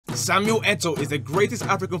Samuel Eto'o is the greatest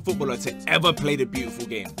African footballer to ever play the beautiful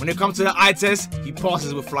game. When it comes to the eye test, he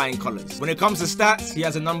passes with flying colours. When it comes to stats, he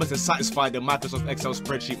has a number to satisfy the Microsoft Excel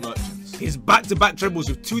spreadsheet merchants. His back-to-back trebles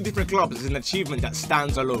with 2 different clubs is an achievement that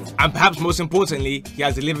stands alone. And perhaps most importantly, he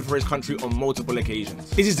has delivered for his country on multiple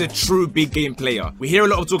occasions. This is a true big game player. We hear a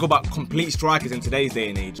lot of talk about complete strikers in today's day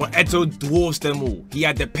and age, but Eto'o dwarfs them all. He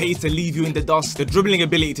had the pace to leave you in the dust, the dribbling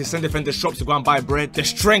ability to send defenders shops to go and buy bread, the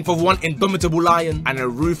strength of one indomitable lion, and a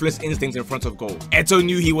ruthless instinct in front of goal. Eto'o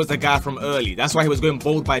knew he was the guy from early. That's why he was going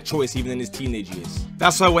bold by choice even in his teenage years.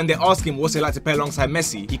 That's why when they asked him what's it like to play alongside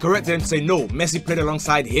Messi, he corrected them to say no, Messi played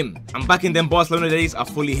alongside him. And back in them Barcelona days, I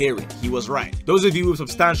fully hear it. He was right. Those of you with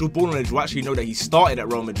substantial ball knowledge will actually know that he started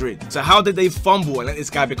at Real Madrid. So how did they fumble and let this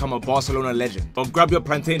guy become a Barcelona legend? But grab your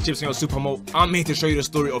plantain chips and your Supermo. I'm here to show you the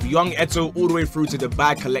story of young Eto'o all the way through to the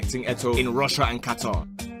bag collecting Eto'o in Russia and Qatar.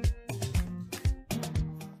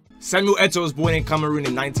 Samuel Eto'o was born in Cameroon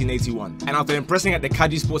in 1981, and after impressing at the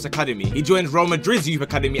Kaji Sports Academy, he joined Real Madrid's youth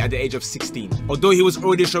academy at the age of 16. Although he was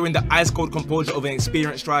already showing the ice-cold composure of an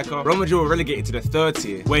experienced striker, Real Madrid were relegated to the 3rd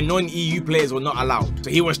tier, where non-EU players were not allowed,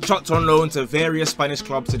 so he was chucked on loan to various Spanish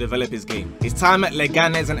clubs to develop his game. His time at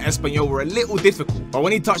Leganés and Espanyol were a little difficult, but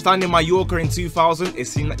when he touched down in Mallorca in 2000, it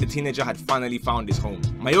seemed like the teenager had finally found his home.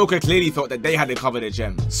 Mallorca clearly felt that they had recovered a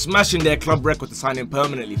gem, smashing their club record to sign him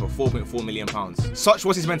permanently for £4.4 million. Such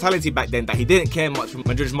was his mentality back then that he didn't care much for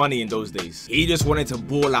Madrid's money in those days. He just wanted to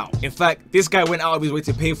ball out. In fact, this guy went out of his way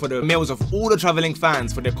to pay for the meals of all the travelling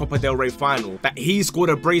fans for the Copa del Rey final that he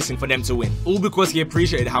scored a bracing for them to win. All because he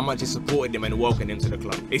appreciated how much he supported them and welcomed him to the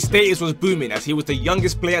club. His status was booming as he was the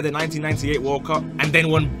youngest player at the 1998 World Cup and then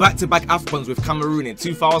won back-to-back AFCONs with Cameroon in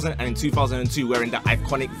 2000 and in 2002 wearing the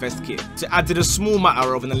iconic vest kit. To add to the small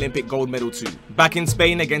matter of an Olympic gold medal too. Back in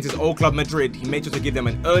Spain against his old club Madrid, he made sure to give them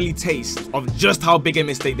an early taste of just how big a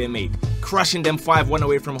mistake they made, crashing them 5-1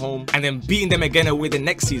 away from home and then beating them again away the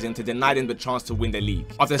next season to deny them the chance to win the league.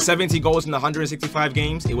 After 70 goals in 165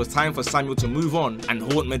 games, it was time for Samuel to move on and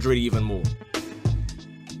haunt Madrid even more.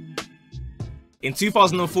 In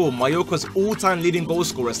 2004, Mallorca's all-time leading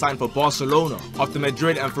goalscorer signed for Barcelona after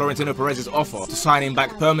Madrid and Florentino Perez's offer to sign him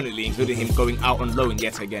back permanently, including him going out on loan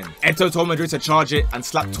yet again. Eto'o told Madrid to charge it and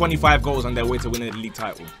slapped 25 goals on their way to winning the league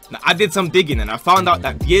title. Now, I did some digging and I found out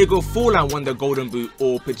that Diego Forlan won the Golden Boot,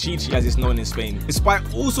 or Pichichi as it's known in Spain,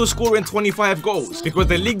 despite also scoring 25 goals, because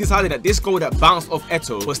the league decided that this goal that bounced off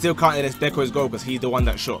Eto'o was still counted as Deco's goal because he's the one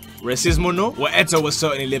that shot. Racismo no? Well, Eto'o was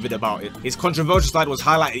certainly livid about it. His controversial side was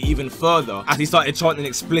highlighted even further as he started chanting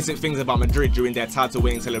explicit things about Madrid during their title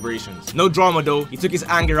winning celebrations. No drama though, he took his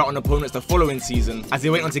anger out on opponents the following season as he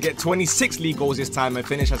went on to get 26 league goals this time and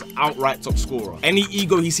finish as outright top scorer. Any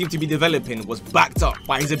ego he seemed to be developing was backed up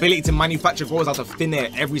by his ability to manufacture goals out of thin air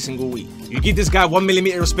every single week. You give this guy 1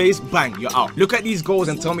 millimeter of space, bang, you're out. Look at these goals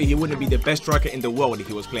and tell me he wouldn't be the best striker in the world if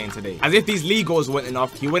he was playing today. As if these league goals weren't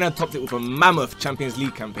enough, he went and topped it with a mammoth Champions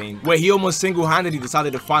League campaign where he almost single-handedly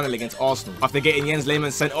decided the final against Arsenal after getting Jens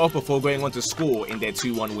Lehmann sent off before going on to score in their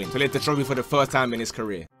 2-1 win to lift the trophy for the first time in his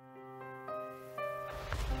career.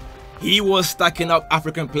 He was stacking up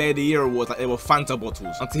African Player of the Year awards like they were Fanta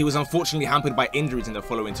bottles until he was unfortunately hampered by injuries in the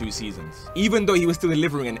following 2 seasons. Even though he was still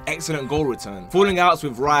delivering an excellent goal return, falling outs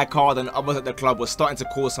with Rijkaard and others at the club was starting to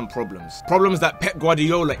cause some problems. Problems that Pep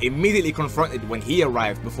Guardiola immediately confronted when he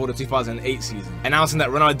arrived before the 2008 season, announcing that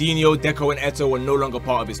Ronaldinho, Deco and Eto'o were no longer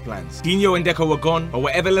part of his plans. Dino and Deco were gone, but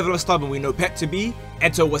whatever level of stubborn we know Pep to be,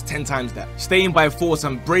 Eto'o was 10 times that, staying by force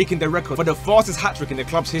and breaking the record for the fastest hat-trick in the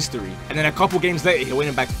club's history, and then a couple games later he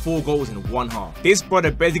winning back 4 goals in 1 half. This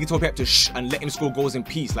brother basically told Pep to shh and let him score goals in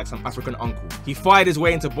peace like some African uncle. He fired his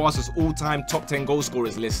way into Barca's all-time top 10 goal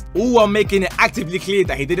scorers list, all while making it actively clear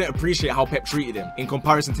that he didn't appreciate how Pep treated him in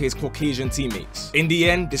comparison to his Caucasian teammates. In the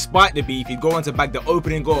end, despite the beef, he'd go on to bag the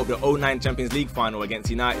opening goal of the 2009 Champions League final against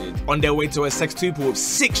United, on their way to a sextuple with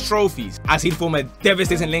 6 trophies, as he'd form a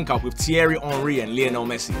devastating link-up with Thierry Henry and Lionel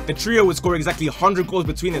Messi. The trio would score exactly 100 goals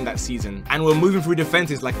between them that season, and were moving through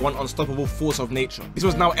defenses like one unstoppable force of nature. This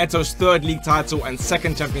was now Eto'o's 3rd league title and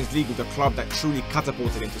 2nd Champions League with the club that truly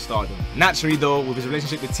catapulted him to stardom. Naturally though, with his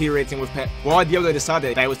relationship deteriorating with Pep, Guardiola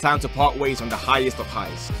decided that it was time to part ways on the highest of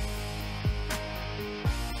highs.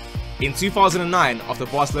 In 2009, after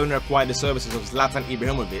Barcelona acquired the services of Zlatan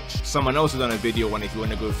Ibrahimovic, someone else has done a video on if you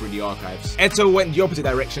want to go through the archives, Eto'o went the opposite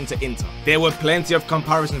direction to Inter. There were plenty of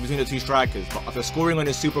comparisons between the 2 strikers, but after scoring on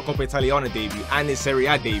his Supercoppa Italiana debut and his Serie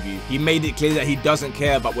A debut, he made it clear that he doesn't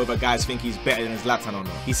care about whether guys think he's better than Zlatan or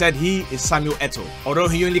not. He said he is Samuel Eto'o. Although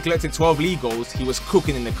he only collected 12 league goals, he was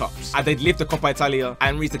cooking in the cups, as they'd lift the Coppa Italia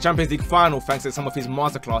and reached the Champions League final thanks to some of his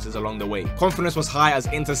masterclasses along the way. Confidence was high as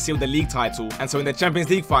Inter sealed the league title, and so in the Champions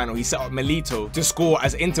League final, he set up Melito to score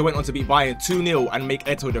as Inter went on to beat Bayern 2-0 and make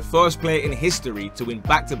Eto'o the first player in history to win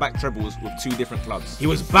back-to-back trebles with 2 different clubs. He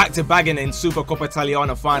was back-to-bagging in Supercoppa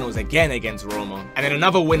Italiana finals again against Roma, and then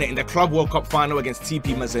another winner in the Club World Cup final against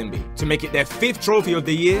TP Mazembe to make it their 5th trophy of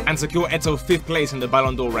the year and secure Eto'o 5th place in the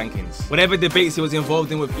Ballon d'Or rankings. Whatever debates he was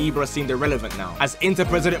involved in with Ibra seemed irrelevant now, as Inter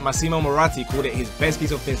president Massimo Moratti called it his best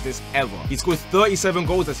piece of business ever. He scored 37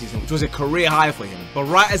 goals this season, which was a career high for him. But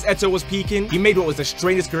right as Eto'o was peaking, he made what was the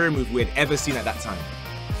strangest career move we had ever seen at that time.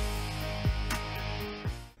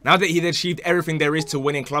 Now that he had achieved everything there is to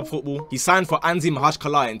win in club football, he signed for Anzhi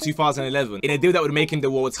Mahachkala in 2011 in a deal that would make him the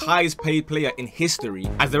world's highest paid player in history,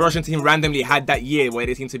 as the Russian team randomly had that year where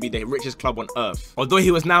they seemed to be the richest club on earth. Although he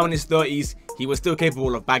was now in his 30s, he was still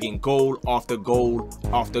capable of bagging goal after goal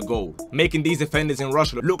after goal, making these defenders in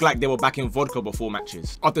Russia look like they were back in vodka before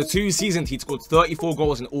matches. After 2 seasons, he'd scored 34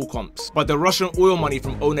 goals in all comps. But the Russian oil money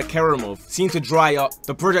from owner Kerimov seemed to dry up,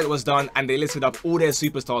 the project was done, and they listed up all their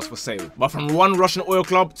superstars for sale. But from one Russian oil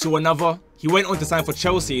club to another, he went on to sign for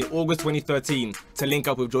Chelsea in August 2013 to link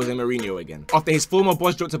up with Jose Mourinho again. After his former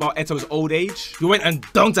boss joked about Eto'o's old age, he went and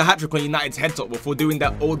dunked a hat-trick on United's head top before doing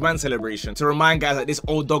that old man celebration to remind guys that this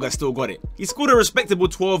old dog has still got it. He scored a respectable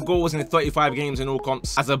 12 goals in 35 games in all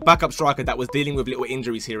comps as a backup striker that was dealing with little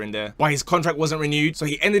injuries here and there, while his contract wasn't renewed, so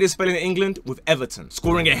he ended his spell in England with Everton,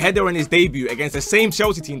 scoring a header in his debut against the same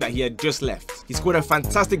Chelsea team that he had just left. He scored a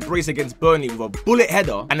fantastic brace against Burnley with a bullet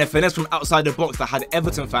header and a finesse from outside the box that had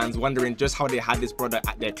Everton fans wondering just how they had this brother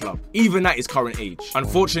at their club, even at his current age.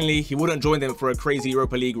 Unfortunately, he wouldn't join them for a crazy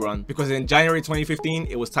Europa League run, because in January 2015,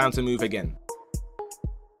 it was time to move again.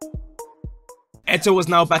 Eto'o was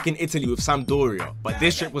now back in Italy with Sampdoria, but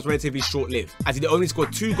this trip was relatively short-lived, as he'd only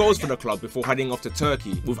scored 2 goals for the club before heading off to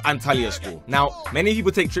Turkey with Antalyaspor. Now, many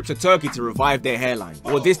people take trips to Turkey to revive their hairline.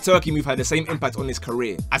 Well, this Turkey move had the same impact on his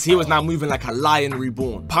career, as he was now moving like a lion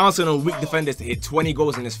reborn, pouncing on weak defenders to hit 20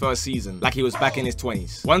 goals in his first season, like he was back in his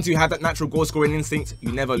 20s. Once you have that natural goal-scoring instinct,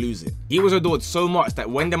 you never lose it. He was adored so much that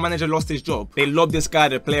when the manager lost his job, they lobbed this guy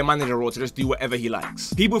the player-manager role to just do whatever he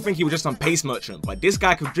likes. People think he was just some pace merchant, but this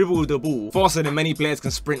guy could dribble with the ball faster than many players can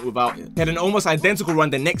sprint without it. He had an almost identical run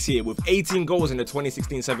the next year with 18 goals in the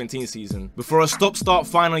 2016-17 season, before a stop-start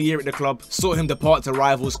final year at the club saw him depart to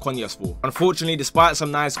rivals Konyaspor. Unfortunately, despite some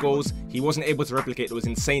nice goals, he wasn't able to replicate those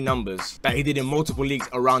insane numbers that he did in multiple leagues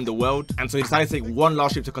around the world, and so he decided to take one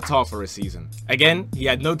last trip to Qatar for a season. Again, he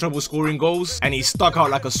had no trouble scoring goals, and he stuck out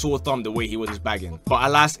like a sore thumb the way he was just bagging. But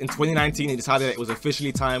alas, in 2019, he decided that it was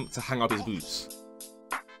officially time to hang up his boots.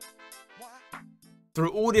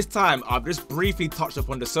 Through all this time, I've just briefly touched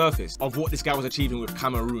upon the surface of what this guy was achieving with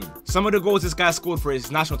Cameroon. Some of the goals this guy scored for his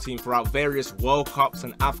national team throughout various World Cups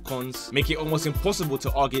and AFCONs make it almost impossible to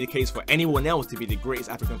argue the case for anyone else to be the greatest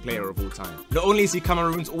African player of all time. Not only is he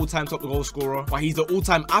Cameroon's all-time top goal scorer, but he's the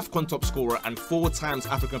all-time AFCON top scorer and 4 times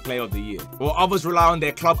African Player of the Year. While others rely on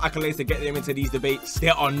their club accolades to get them into these debates,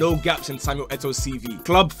 there are no gaps in Samuel Eto'o's CV.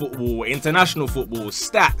 Club football, international football,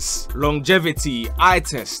 stats, longevity, eye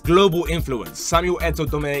test, global influence. Samuel Eto'o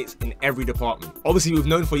dominates in every department. Obviously, we've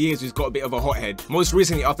known for years he's got a bit of a hothead, most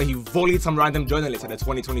recently after he volleyed some random journalist at the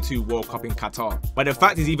 2022 World Cup in Qatar. But the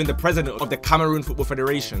fact he's even the president of the Cameroon Football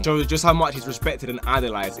Federation shows just how much he's respected and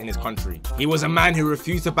idolized in his country. He was a man who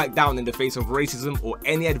refused to back down in the face of racism or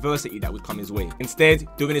any adversity that would come his way, instead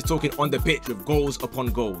doing his talking on the pitch with goals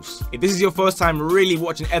upon goals. If this is your first time really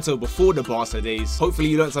watching Eto'o before the Barca days, hopefully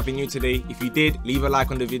you learned something new today. If you did, leave a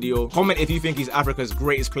like on the video, comment if you think he's Africa's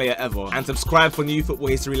greatest player ever, and subscribe for new football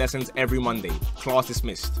history lessons every Monday. Class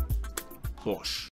dismissed. Bosh.